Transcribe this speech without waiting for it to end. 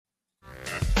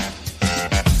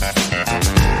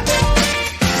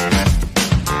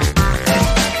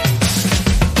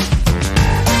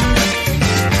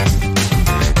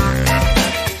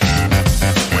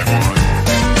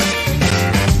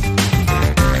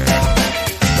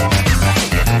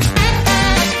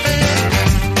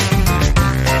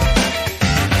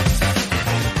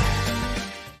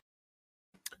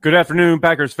Good afternoon,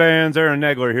 Packers fans. Aaron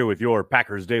Nagler here with your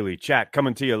Packers Daily Chat,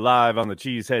 coming to you live on the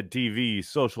Cheesehead TV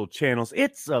social channels.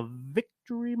 It's a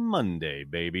Victory Monday,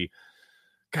 baby.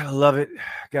 Gotta love it.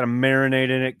 Gotta marinate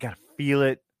in it. Gotta feel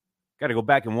it. Gotta go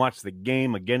back and watch the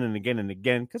game again and again and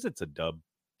again because it's a dub,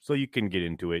 so you can get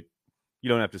into it. You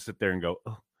don't have to sit there and go,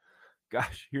 oh,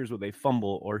 gosh, here's where they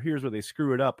fumble, or here's where they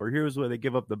screw it up, or here's where they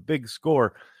give up the big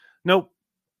score. Nope.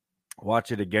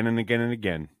 Watch it again and again and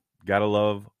again. Gotta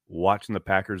love watching the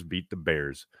Packers beat the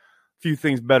Bears. A few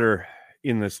things better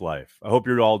in this life. I hope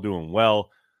you're all doing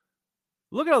well.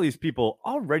 Look at all these people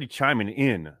already chiming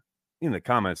in the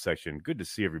comments section. Good to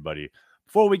see everybody.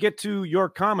 Before we get to your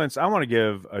comments, I want to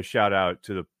give a shout out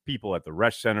to the people at the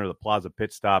Resch Center, the Plaza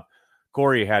Pit Stop.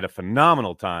 Corey had a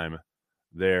phenomenal time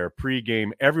there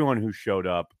pregame. Everyone who showed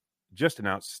up, just an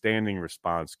outstanding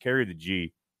response. Carry the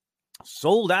G.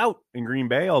 Sold out in Green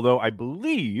Bay, although I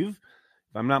believe,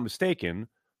 if I'm not mistaken,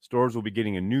 stores will be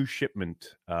getting a new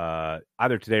shipment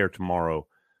either today or tomorrow.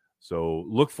 So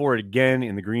look for it again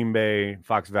in the Green Bay,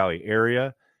 Fox Valley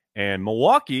area. And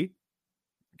Milwaukee,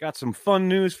 got some fun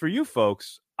news for you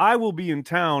folks. I will be in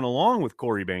town along with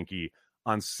Corey Banke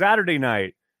on Saturday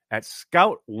night at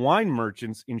Scout Wine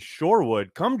Merchants in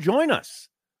Shorewood. Come join us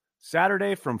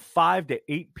Saturday from 5 to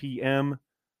 8 p.m.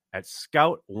 at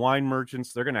Scout Wine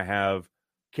Merchants. They're going to have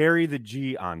Carry the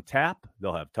G on tap.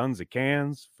 They'll have tons of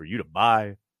cans for you to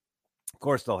buy. Of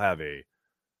course, they'll have a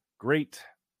great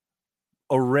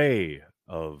array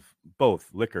of both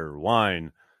liquor,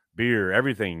 wine, beer,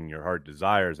 everything your heart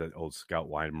desires at Old Scout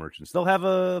Wine Merchants. They'll have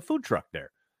a food truck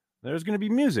there. There's going to be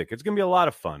music. It's going to be a lot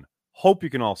of fun. Hope you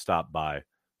can all stop by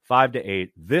 5 to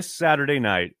 8 this Saturday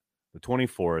night, the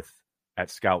 24th,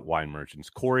 at Scout Wine Merchants.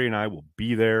 Corey and I will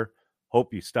be there.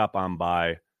 Hope you stop on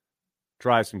by,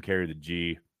 try some Carry the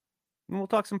G, and we'll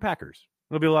talk some Packers.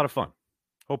 It'll be a lot of fun.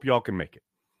 Hope you all can make it.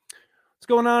 What's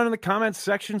going on in the comments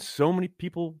section? So many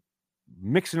people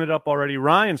mixing it up already.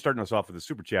 Ryan starting us off with a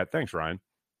super chat. Thanks, Ryan.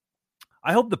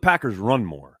 I hope the Packers run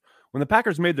more. When the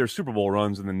Packers made their Super Bowl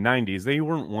runs in the 90s, they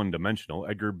weren't one-dimensional.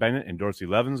 Edgar Bennett and Dorsey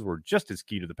Levens were just as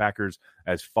key to the Packers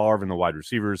as Favre and the wide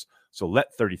receivers. So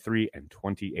let 33 and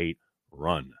 28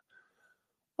 run.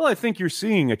 Well, I think you're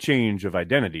seeing a change of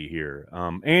identity here.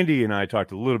 Andy and I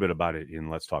talked a little bit about it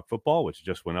in Let's Talk Football, which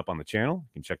just went up on the channel.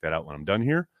 You can check that out when I'm done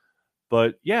here.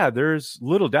 But yeah, there's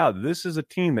little doubt this is a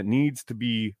team that needs to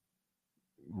be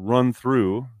run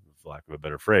through, for lack of a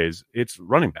better phrase, its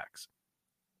running backs.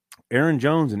 Aaron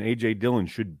Jones and A.J. Dillon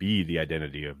should be the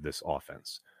identity of this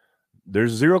offense.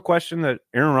 There's zero question that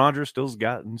Aaron Rodgers still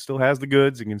has the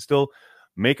goods and can still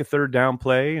make a third down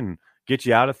play and get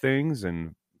you out of things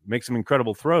and make some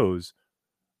incredible throws.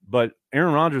 But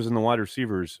Aaron Rodgers and the wide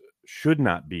receivers should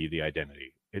not be the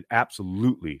identity. It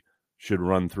absolutely should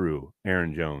run through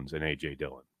Aaron Jones and A.J.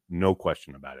 Dillon. No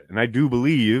question about it. And I do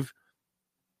believe,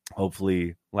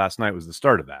 hopefully, last night was the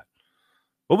start of that.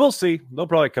 But we'll see. They'll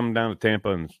probably come down to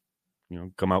Tampa and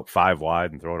come out 5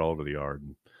 wide and throw it all over the yard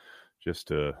and just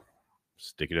to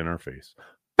stick it in our face.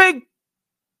 Big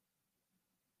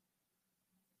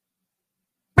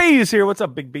B is here. What's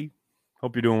up, Big B?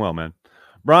 Hope you're doing well, man.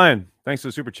 Brian, thanks for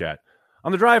the super chat.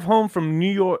 On the drive home from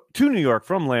New York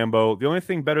from Lambeau, the only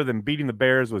thing better than beating the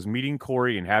Bears was meeting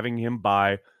Corey and having him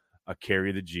buy a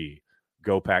Carry the G.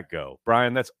 Go, Pack, go.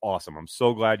 Brian, that's awesome. I'm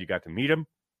so glad you got to meet him.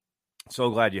 So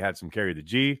glad you had some Carry the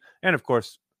G. And, of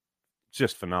course,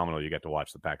 just phenomenal you got to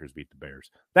watch the Packers beat the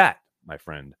Bears. That, my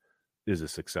friend, is a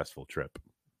successful trip.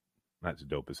 That's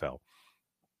dope as hell.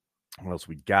 What else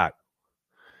we got?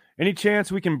 Any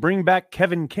chance we can bring back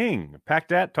Kevin King?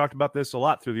 Pack-Dat talked about this a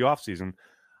lot through the offseason.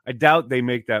 I doubt they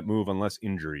make that move unless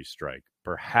injuries strike.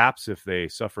 Perhaps if they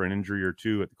suffer an injury or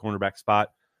two at the cornerback spot,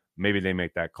 maybe they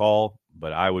make that call.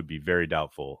 But I would be very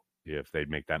doubtful if they'd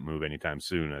make that move anytime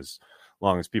soon, as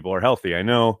long as people are healthy. I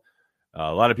know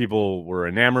a lot of people were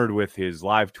enamored with his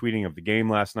live tweeting of the game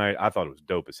last night. I thought it was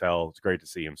dope as hell. It's great to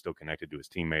see him still connected to his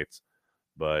teammates.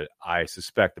 But I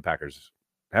suspect the Packers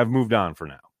have moved on for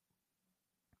now.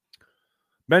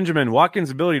 Benjamin,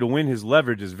 Watkins' ability to win his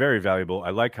leverage is very valuable.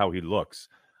 I like how he looks.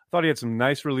 I thought he had some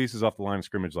nice releases off the line of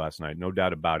scrimmage last night, no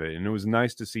doubt about it. And it was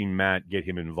nice to see Matt get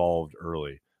him involved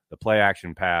early. The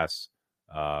play-action pass,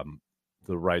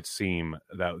 the right seam,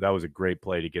 that was a great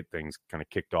play to get things kind of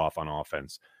kicked off on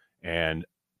offense. And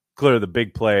clearly the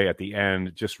big play at the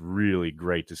end, just really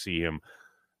great to see him,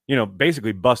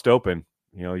 basically bust open.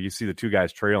 You see the two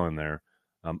guys trailing there.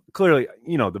 Clearly,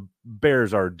 the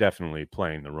Bears are definitely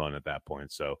playing the run at that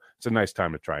point. So it's a nice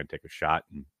time to try and take a shot.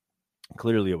 And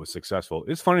clearly it was successful.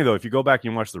 It's funny, though, if you go back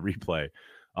and watch the replay,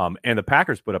 and the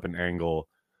Packers put up an angle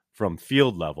from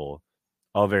field level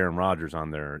of Aaron Rodgers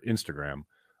on their Instagram.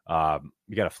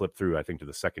 You got to flip through, I think, to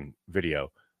the second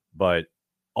video. But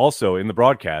also in the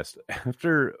broadcast,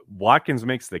 after Watkins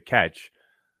makes the catch,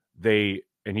 and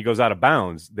he goes out of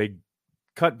bounds, they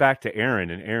cut back to Aaron,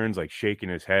 and Aaron's like shaking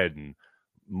his head and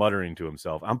muttering to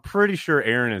himself. I'm pretty sure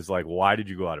Aaron is like, why did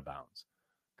you go out of bounds?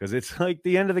 Because it's like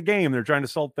the end of the game. They're trying to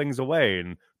salt things away,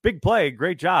 and big play,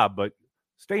 great job, but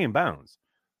stay in bounds.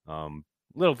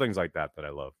 Little things like that I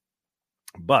love.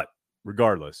 But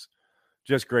regardless,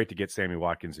 just great to get Sammy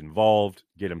Watkins involved,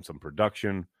 get him some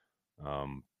production.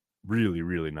 Really,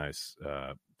 really nice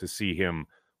to see him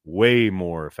way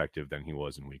more effective than he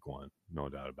was in week 1. No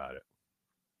doubt about it.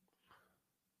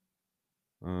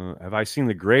 Have I seen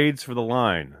the grades for the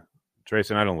line?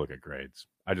 Trayson, I don't look at grades.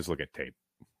 I just look at tape.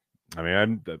 I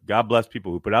mean, God bless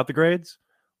people who put out the grades,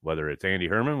 whether it's Andy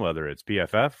Herman, whether it's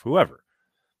PFF, whoever.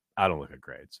 I don't look at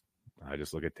grades. I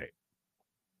just look at tape.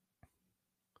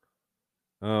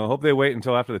 Hope they wait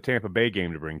until after the Tampa Bay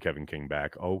game to bring Kevin King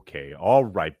back. Okay, all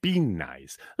right. Be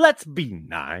nice. Let's be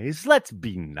nice. Let's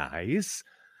be nice.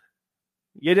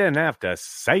 You didn't have to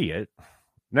say it.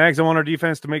 Nags, I want our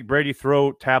defense to make Brady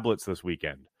throw tablets this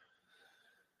weekend.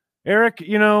 Eric,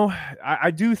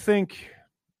 I do think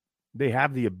they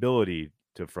have the ability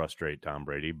to frustrate Tom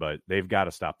Brady, but they've got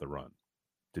to stop the run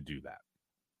to do that.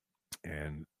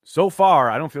 And so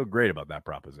far, I don't feel great about that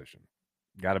proposition.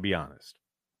 Got to be honest.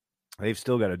 They've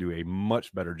still got to do a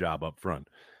much better job up front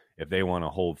if they want to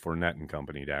hold Fournette and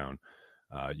company down.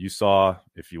 You saw,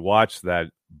 if you watched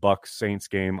that Bucs-Saints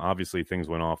game, obviously things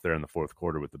went off there in the fourth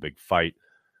quarter with the big fight.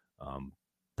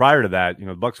 Prior to that,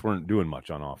 the Bucs weren't doing much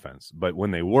on offense. But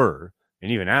when they were,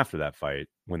 and even after that fight,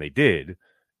 when they did,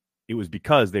 it was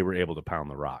because they were able to pound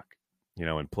the rock,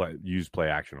 and use play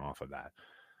action off of that.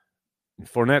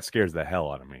 Fournette scares the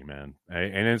hell out of me, man.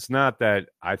 And it's not that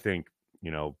I think,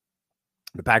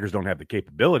 the Packers don't have the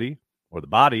capability or the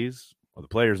bodies or the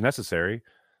players necessary,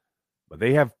 but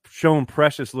they have shown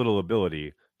precious little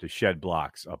ability to shed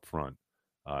blocks up front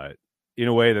in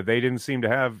a way that they didn't seem to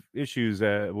have issues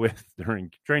with during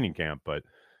training camp, but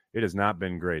it has not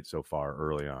been great so far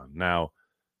early on. Now,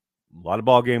 a lot of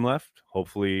ball game left.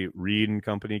 Hopefully Reed and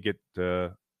company get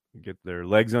their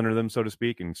legs under them, so to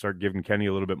speak, and start giving Kenny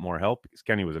a little bit more help, because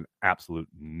Kenny was an absolute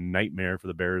nightmare for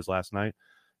the Bears last night,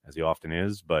 as he often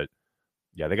is. But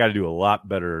yeah, they got to do a lot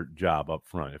better job up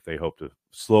front if they hope to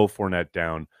slow Fournette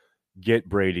down, get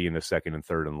Brady in the second and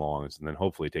third and longs, and then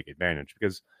hopefully take advantage.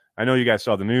 Because I know you guys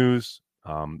saw the news.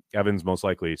 Evans most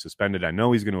likely suspended. I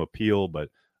know he's going to appeal, but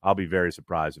I'll be very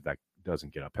surprised if that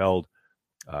doesn't get upheld.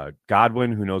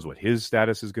 Godwin, who knows what his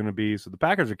status is going to be. So the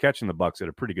Packers are catching the Bucs at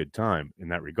a pretty good time in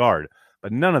that regard.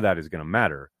 But none of that is going to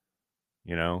matter,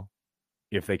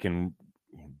 if they can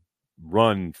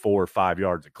run 4 or 5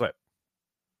 yards a clip.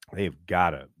 They've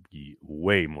got to be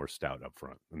way more stout up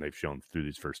front than they've shown through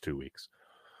these first 2 weeks.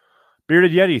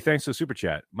 Bearded Yeti, thanks to Super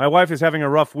Chat. My wife is having a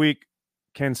rough week.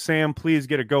 Can Sam please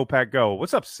get a Go Pack Go?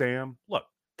 What's up, Sam? Look,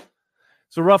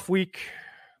 it's a rough week.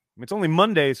 It's only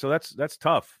Monday, so that's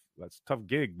tough. That's a tough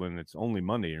gig when it's only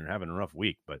Monday and you're having a rough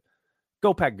week. But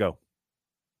Go Pack Go.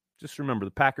 Just remember,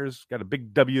 the Packers got a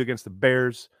big W against the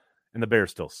Bears, and the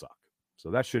Bears still suck.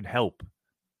 So that should help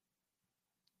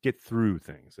get through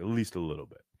things, at least a little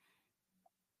bit.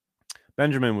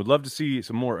 Benjamin would love to see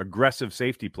some more aggressive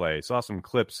safety play. Saw some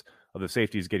clips of the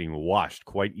safeties getting washed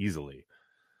quite easily.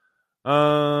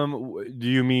 Do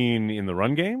you mean in the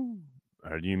run game?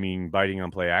 Or do you mean biting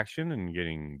on play action and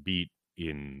getting beat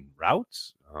in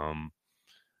routes?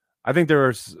 I think there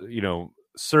are,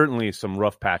 certainly some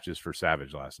rough patches for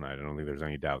Savage last night. I don't think there's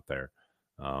any doubt there.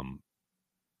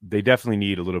 They definitely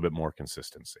need a little bit more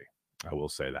consistency. I will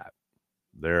say that.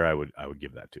 There, I would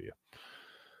give that to you.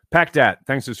 Pack Dat,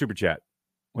 thanks to the Super Chat.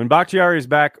 When Bakhtiari is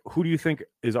back, who do you think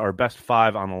is our best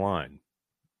 5 on the line?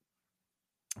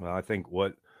 Well, I think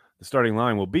what the starting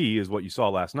line will be is what you saw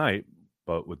last night,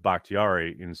 but with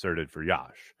Bakhtiari inserted for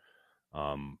Yash.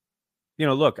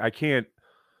 Look, I can't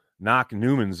knock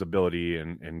Newman's ability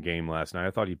in game last night.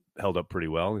 I thought he held up pretty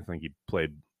well. I think he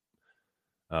played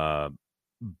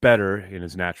better in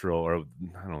his natural, or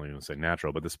I don't even say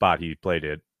natural, but the spot he played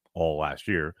it all last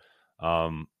year.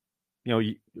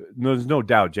 There's no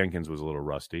doubt Jenkins was a little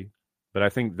rusty, but I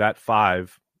think that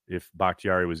 5, if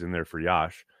Bakhtiari was in there for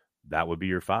Yash, that would be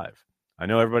your 5. I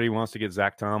know everybody wants to get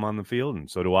Zach Tom on the field, and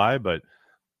so do I, but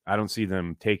I don't see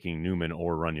them taking Newman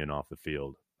or Runyon off the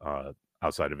field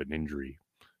outside of an injury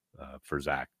for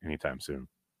Zach anytime soon.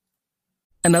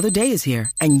 Another day is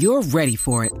here, and you're ready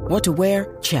for it. What to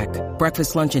wear? Check.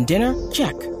 Breakfast, lunch, and dinner?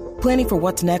 Check. Planning for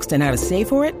what's next and how to save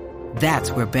for it?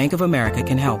 That's where Bank of America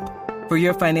can help. For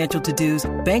your financial to-dos,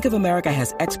 Bank of America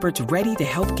has experts ready to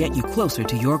help get you closer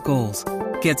to your goals.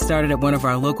 Get started at one of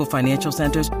our local financial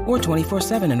centers or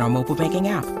 24/7 in our mobile banking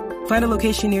app. Find a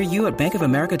location near you at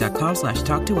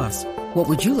bankofamerica.com/talktous. What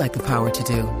would you like the power to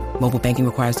do? Mobile banking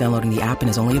requires downloading the app and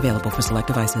is only available for select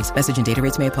devices. Message and data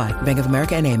rates may apply. Bank of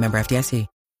America N.A., member FDIC.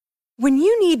 When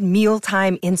you need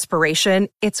mealtime inspiration,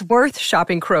 it's worth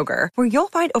shopping Kroger, where you'll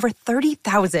find over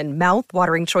 30,000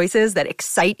 mouth-watering choices that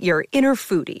excite your inner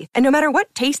foodie. And no matter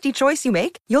what tasty choice you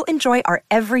make, you'll enjoy our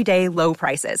everyday low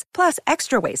prices, plus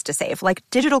extra ways to save, like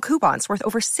digital coupons worth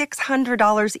over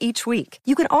 $600 each week.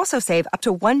 You can also save up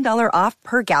to $1 off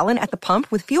per gallon at the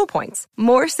pump with fuel points.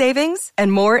 More savings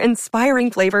and more inspiring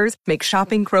flavors make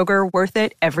shopping Kroger worth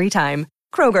it every time.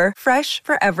 Kroger, fresh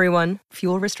for everyone.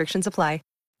 Fuel restrictions apply.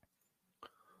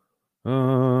 We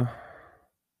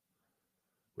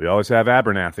always have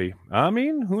Abernathy. I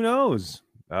mean, who knows?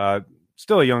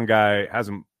 Still a young guy,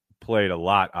 hasn't played a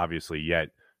lot, obviously, yet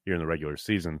here in the regular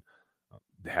season.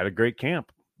 They had a great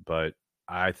camp, but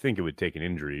I think it would take an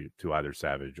injury to either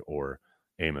Savage or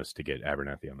Amos to get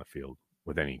Abernathy on the field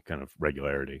with any kind of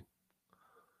regularity.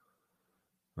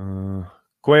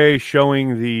 Quay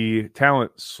showing the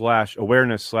talent /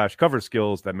 awareness / cover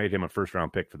skills that made him a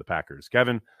first-round pick for the Packers.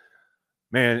 Kevin,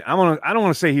 man, I don't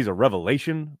want to say he's a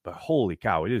revelation, but holy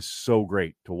cow, it is so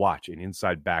great to watch an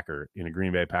inside backer in a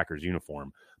Green Bay Packers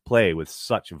uniform play with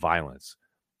such violence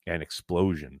and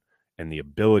explosion and the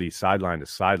ability sideline to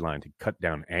sideline to cut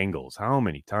down angles. How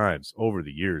many times over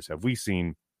the years have we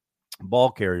seen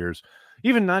ball carriers,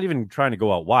 not even trying to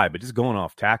go out wide, but just going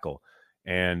off tackle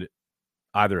and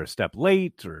either a step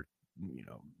late or,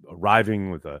 arriving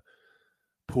with a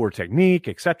poor technique,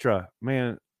 etc.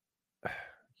 Man,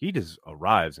 he just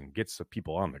arrives and gets the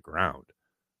people on the ground,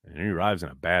 and he arrives in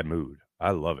a bad mood.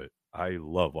 I love it. I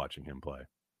love watching him play.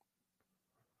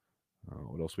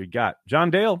 What else we got? John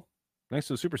Dale, thanks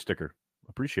to the super sticker.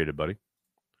 Appreciate it, buddy.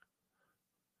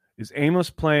 Is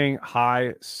Amos playing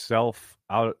high self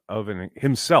out of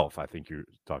himself? I think you're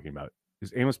talking about.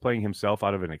 Is Amos playing himself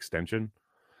out of an extension?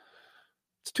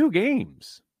 It's 2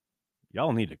 games.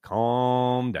 Y'all need to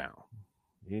calm down.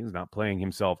 He's not playing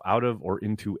himself out of or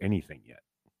into anything yet.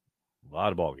 A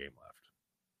lot of ball game left.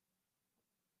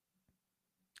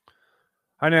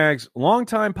 Hi, Nags.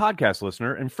 Long-time podcast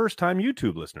listener and first-time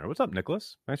YouTube listener. What's up,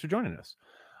 Nicholas? Thanks for joining us.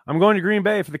 I'm going to Green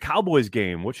Bay for the Cowboys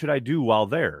game. What should I do while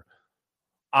there?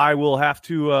 I will have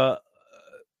to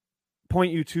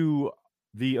point you to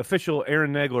the official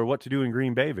Aaron Nagler What to Do in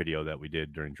Green Bay video that we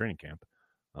did during training camp.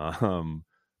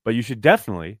 But you should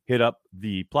definitely hit up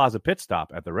the Plaza Pit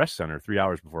Stop at the Rest Center 3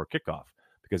 hours before kickoff,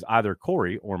 because either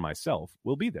Corey or myself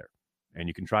will be there. And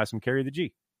you can try some Carry the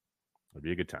G. It'll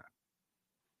be a good time.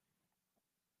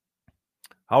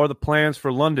 How are the plans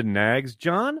for London, Nags?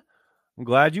 John, I'm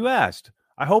glad you asked.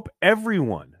 I hope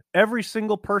everyone, every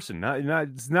single person,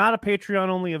 it's not a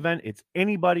Patreon-only event. It's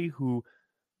anybody who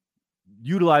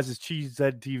utilizes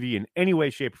Cheesehead TV in any way,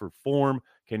 shape, or form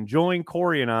can join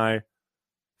Corey and I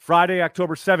Friday,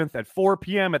 October 7th at 4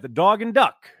 p.m. at the Dog and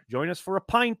Duck. Join us for a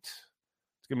pint.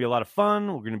 It's going to be a lot of fun.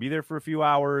 We're going to be there for a few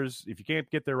hours. If you can't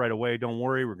get there right away, don't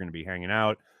worry. We're going to be hanging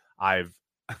out. I've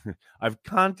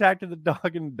contacted the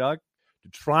Dog and Duck to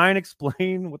try and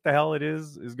explain what the hell it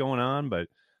is going on, but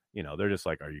they're just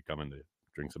like, "Are you coming to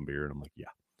drink some beer?" And I'm like, "Yeah."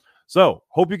 So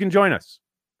hope you can join us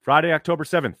Friday, October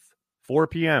 7th, 4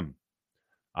 p.m.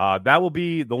 That will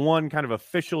be the one kind of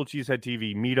official Cheesehead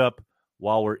TV meetup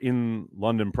while we're in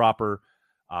London proper.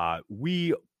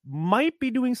 We might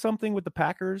be doing something with the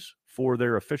Packers for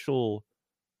their official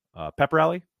pep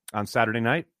rally on Saturday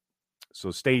night.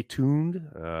 So stay tuned.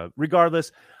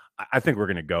 Regardless, I think we're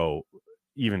going to go,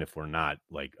 even if we're not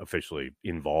like officially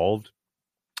involved.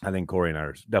 I think Corey and I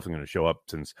are definitely going to show up,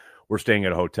 since we're staying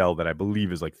at a hotel that I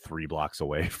believe is like 3 blocks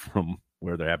away from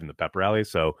where they're having the pep rally.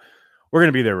 So we're going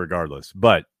to be there regardless.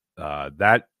 But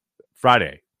that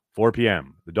Friday, 4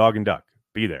 p.m., the Dog and Duck,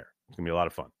 be there. It's going to be a lot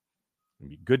of fun. It's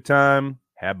going to be a good time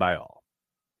had by all.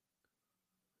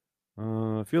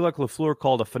 I feel like LaFleur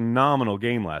called a phenomenal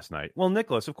game last night. Well,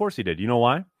 Nicholas, of course he did. You know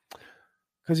why?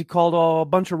 Because he called a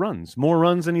bunch of runs, more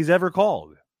runs than he's ever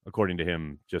called, according to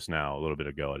him just now, a little bit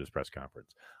ago at his press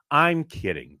conference. I'm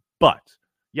kidding. But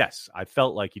yes, I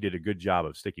felt like he did a good job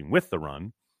of sticking with the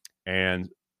run, and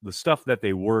the stuff that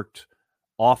they worked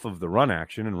off of the run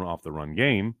action and off the run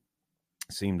game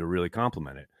seemed to really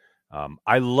complement it.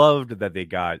 I loved that they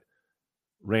got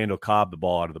Randall Cobb the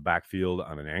ball out of the backfield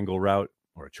on an angle route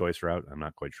or a choice route. I'm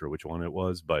not quite sure which one it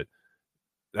was, but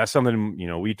that's something,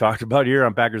 we talked about here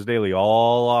on Packers Daily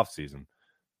all offseason,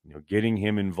 getting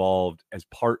him involved as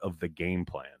part of the game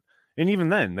plan. And even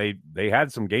then they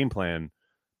had some game plan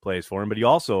plays for him, but he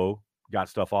also got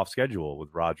stuff off schedule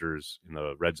with Rodgers in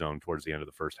the red zone towards the end of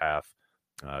the first half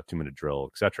 2-minute drill,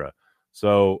 etc.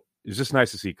 So it's just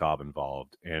nice to see Cobb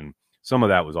involved. And some of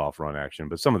that was off-run action,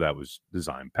 but some of that was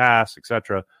design pass,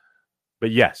 etc.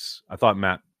 But yes, I thought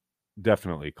Matt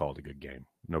definitely called a good game.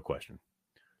 No question.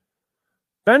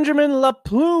 Benjamin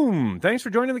LaPlume, thanks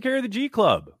for joining the Carry the G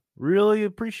Club. Really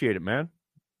appreciate it, man.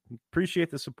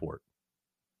 Appreciate the support.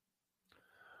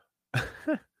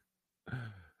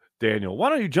 Daniel, why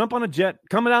don't you jump on a jet,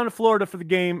 come down to Florida for the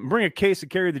game, bring a case of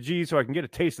Carry the G so I can get a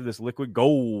taste of this liquid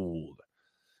gold.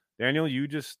 Daniel, you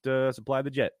just supply the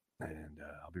jet, and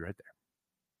I'll be right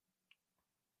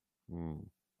there.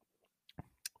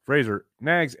 Fraser,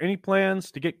 Nags, any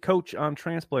plans to get Coach on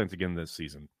transplants again this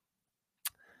season?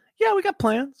 Yeah, we got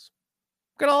plans.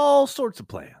 Got all sorts of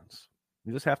plans.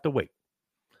 You just have to wait.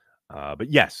 But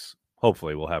yes,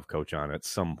 hopefully we'll have Coach on at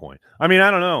some point. I mean,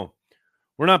 I don't know.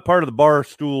 We're not part of the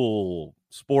Barstool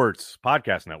Sports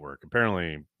podcast network.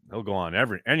 Apparently, he'll go on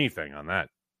anything on that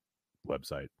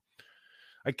website.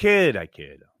 I kid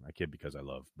because I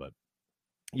love. But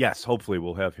yes, hopefully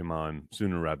we'll have him on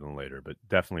sooner rather than later. But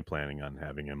definitely planning on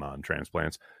having him on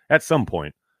transplants at some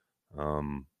point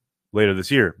later this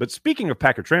year. But speaking of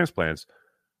Packer transplants,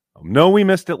 no, we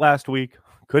missed it last week.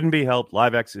 Couldn't be helped.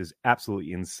 LiveX is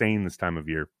absolutely insane this time of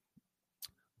year.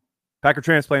 Packer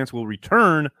transplants will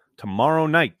return tomorrow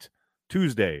night,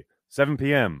 Tuesday, 7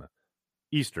 p.m.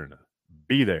 Eastern.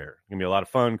 Be there. It's going to be a lot of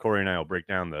fun. Corey and I will break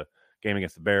down the game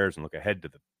against the Bears and look ahead to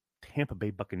the Tampa Bay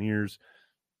Buccaneers.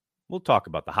 We'll talk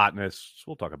about the hotness.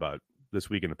 We'll talk about this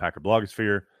week in the Packer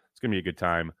blogosphere. It's going to be a good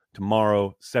time.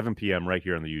 Tomorrow, 7 p.m. right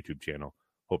here on the YouTube channel.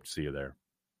 Hope to see you there.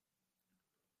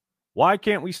 Why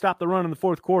can't we stop the run in the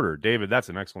fourth quarter? David, that's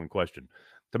an excellent question.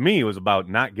 To me, it was about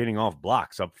not getting off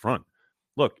blocks up front.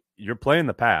 Look, you're playing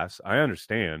the pass. I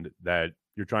understand that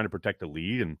you're trying to protect the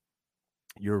lead and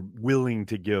you're willing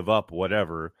to give up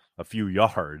whatever, a few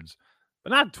yards,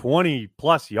 but not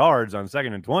 20-plus yards on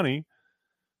 2nd and 20.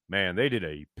 Man, they did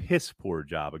a piss-poor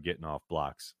job of getting off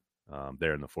blocks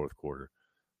there in the fourth quarter.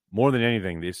 More than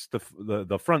anything,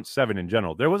 the front seven in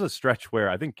general. There was a stretch where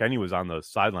I think Kenny was on the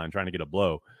sideline trying to get a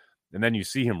blow, and then you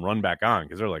see him run back on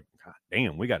because they're like, God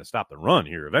damn, we got to stop the run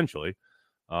here eventually.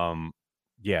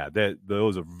 Yeah, that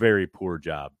was a very poor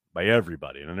job by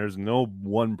everybody. And there's no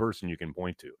one person you can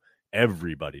point to.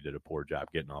 Everybody did a poor job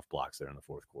getting off blocks there in the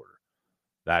fourth quarter.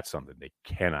 That's something they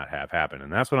cannot have happen.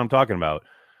 And that's what I'm talking about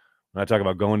when I talk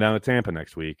about going down to Tampa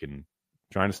next week and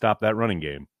trying to stop that running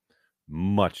game.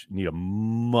 Need a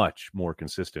much more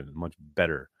consistent, much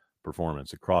better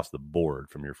performance across the board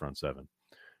from your front seven.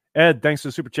 Ed, thanks for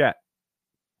the super chat.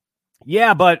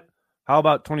 Yeah, but how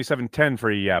about 27-10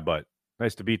 for a yeah, but?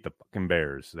 Nice to beat the fucking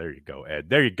Bears. There you go, Ed.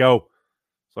 There you go.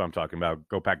 That's what I'm talking about.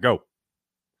 Go, Pack, go.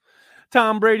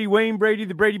 Tom Brady, Wayne Brady,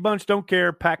 the Brady Bunch don't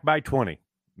care. Pack by 20.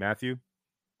 Matthew,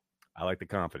 I like the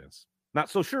confidence. Not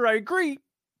so sure I agree,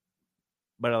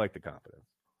 but I like the confidence.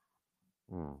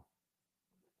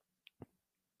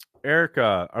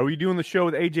 Erica, are we doing the show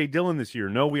with A.J. Dillon this year?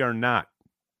 No, we are not.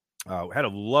 Had a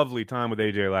lovely time with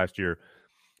A.J. last year.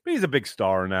 But he's a big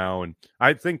star now, and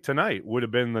I think tonight would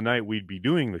have been the night we'd be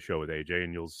doing the show with AJ,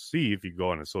 and you'll see if you go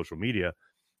on his social media,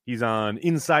 he's on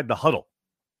Inside the Huddle,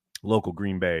 local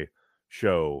Green Bay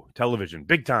show, television,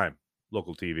 big time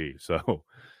local TV. So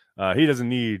he doesn't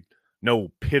need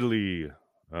no piddly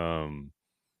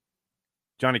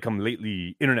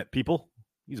Johnny-come-lately internet people.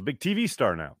 He's a big TV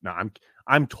star now. No,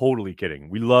 I'm totally kidding.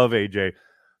 We love AJ.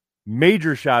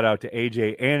 Major shout out to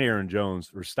AJ and Aaron Jones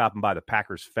for stopping by the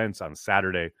Packers fence on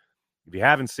Saturday. If you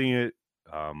haven't seen it,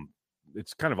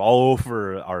 it's kind of all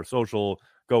over our social.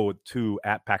 Go to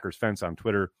 @Packers fence on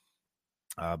Twitter.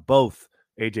 Both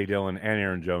AJ Dillon and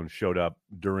Aaron Jones showed up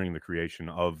during the creation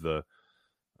of the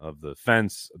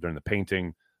fence, during the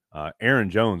painting. Aaron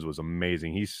Jones was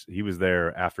amazing. He was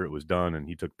there after it was done, and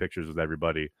he took pictures with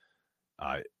everybody.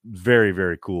 Very,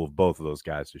 very cool of both of those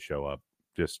guys to show up.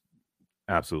 Just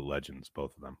absolute legends,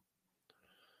 both of them.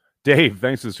 Dave,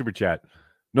 thanks for the super chat.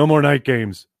 No more night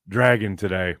games. Dragon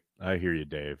today. I hear you,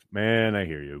 Dave. Man, I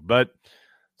hear you. But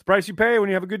it's the price you pay when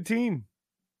you have a good team.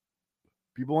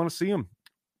 People want to see them.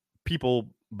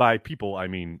 By people, I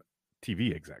mean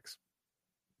TV execs.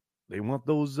 They want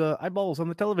those eyeballs on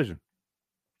the television.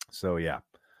 So, yeah.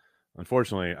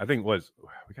 Unfortunately, I think we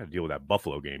got to deal with that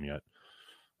Buffalo game yet.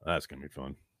 That's going to be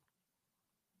fun.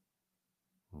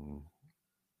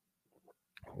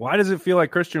 Why does it feel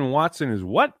like Christian Watson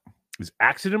is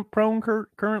accident prone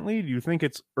currently? Do you think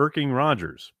it's irking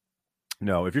Rodgers?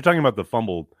 No, if you're talking about the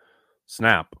fumbled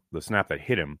snap, the snap that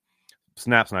hit him,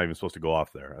 snap's not even supposed to go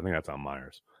off there. I think that's on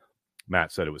Myers.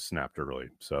 Matt said it was snapped early,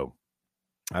 so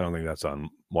I don't think that's on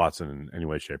Watson in any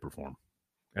way, shape, or form.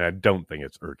 And I don't think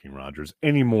it's irking Rodgers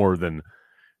any more than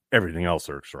everything else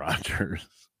irks Rodgers.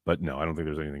 But no, I don't think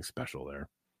there's anything special there.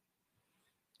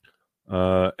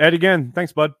 Ed again,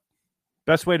 thanks, bud.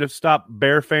 Best way to stop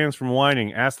Bear fans from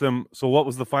whining, ask them, so what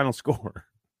was the final score?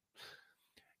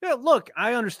 Yeah, look,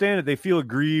 I understand that they feel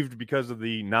aggrieved because of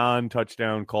the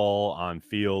non-touchdown call on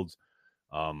Fields.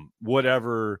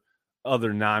 Whatever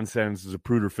other nonsense is a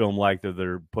Zapruder film like that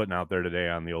they're putting out there today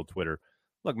on the old Twitter.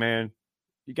 Look, man,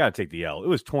 you got to take the L. It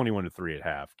was 21-3 at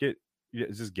half.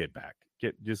 Just get back.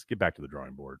 Get back to the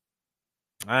drawing board.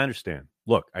 I understand.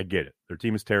 Look, I get it. Their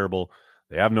team is terrible.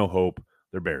 They have no hope.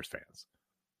 They're Bears fans.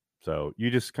 So you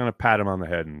just kind of pat them on the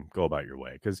head and go about your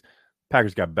way because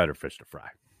Packers got better fish to fry.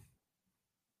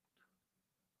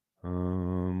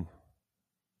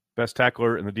 Best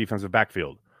tackler in the defensive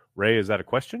backfield. Ray, is that a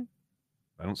question?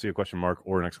 I don't see a question mark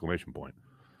or an exclamation point.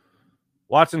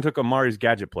 Watson took Amari's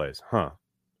gadget plays. Huh.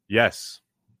 Yes,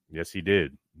 he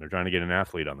did. They're trying to get an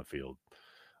athlete on the field.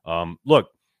 Look,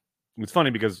 it's funny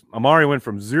because Amari went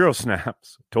from 0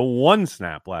 snaps to 1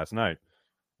 snap last night.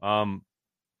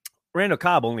 Randall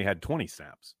Cobb only had 20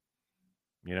 snaps.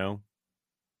 You know,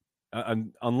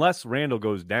 unless Randall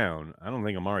goes down, I don't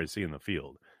think Amari's seeing the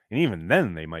field. And even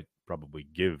then, they might probably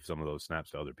give some of those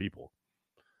snaps to other people.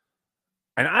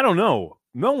 And I don't know.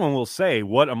 No one will say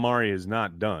what Amari has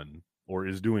not done or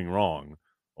is doing wrong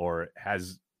or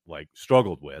has,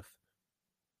 struggled with.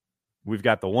 We've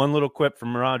got the one little quip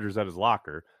from Rodgers at his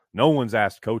locker. No one's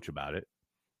asked Coach about it.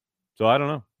 So I don't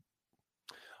know.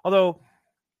 Although,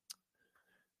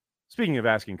 speaking of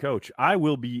asking Coach, I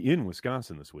will be in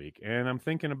Wisconsin this week, and I'm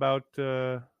thinking about,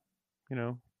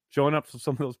 showing up for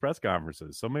some of those press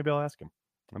conferences. So maybe I'll ask him.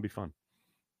 That'd be fun.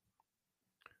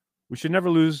 We should never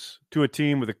lose to a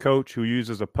team with a coach who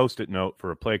uses a Post-it note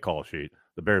for a play call sheet.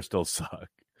 The Bears still suck.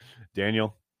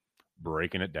 Daniel,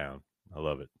 breaking it down. I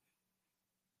love it.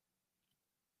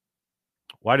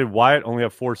 Why did Wyatt only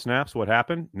have 4 snaps? What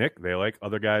happened? Nick, they like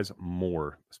other guys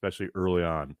more, especially early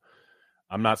on.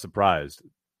 I'm not surprised.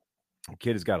 The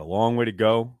kid has got a long way to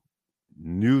go.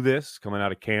 Knew this coming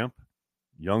out of camp.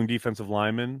 Young defensive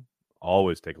linemen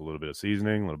always take a little bit of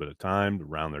seasoning, a little bit of time to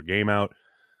round their game out.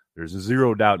 There's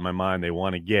zero doubt in my mind they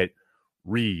want to get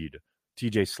Reed,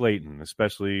 TJ Slayton,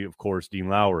 especially, of course, Dean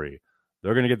Lowry.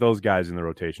 They're going to get those guys in the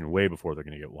rotation way before they're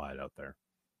going to get Wyatt out there.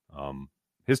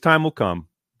 His time will come.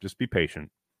 Just be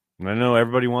patient. And I know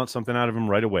everybody wants something out of him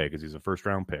right away because he's a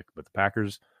first-round pick. But the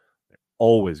Packers, they're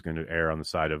always going to err on the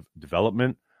side of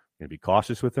development. They're going to be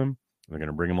cautious with him. And they're going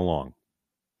to bring him along.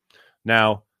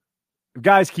 Now, if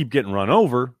guys keep getting run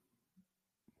over,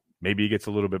 maybe he gets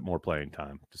a little bit more playing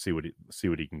time to see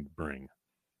what he can bring.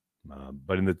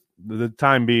 But in the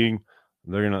time being,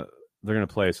 they're gonna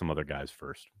play some other guys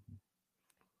first.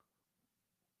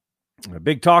 A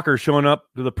big talker showing up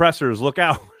to the pressers. Look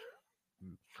out.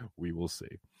 We will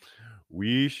see.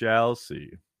 We shall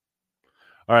see.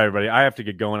 All right, everybody. I have to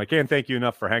get going. I can't thank you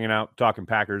enough for hanging out, talking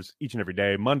Packers each and every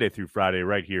day, Monday through Friday,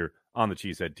 right here on the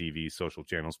Cheesehead TV social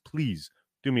channels. Please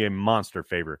do me a monster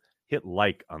favor. Hit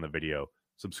like on the video.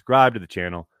 Subscribe to the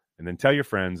channel, and then tell your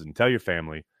friends and tell your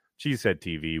family. Cheesehead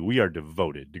TV, we are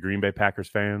devoted to Green Bay Packers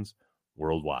fans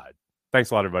worldwide.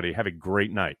 Thanks a lot, everybody. Have a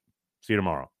great night. See you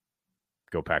tomorrow.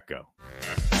 Go Pack, go.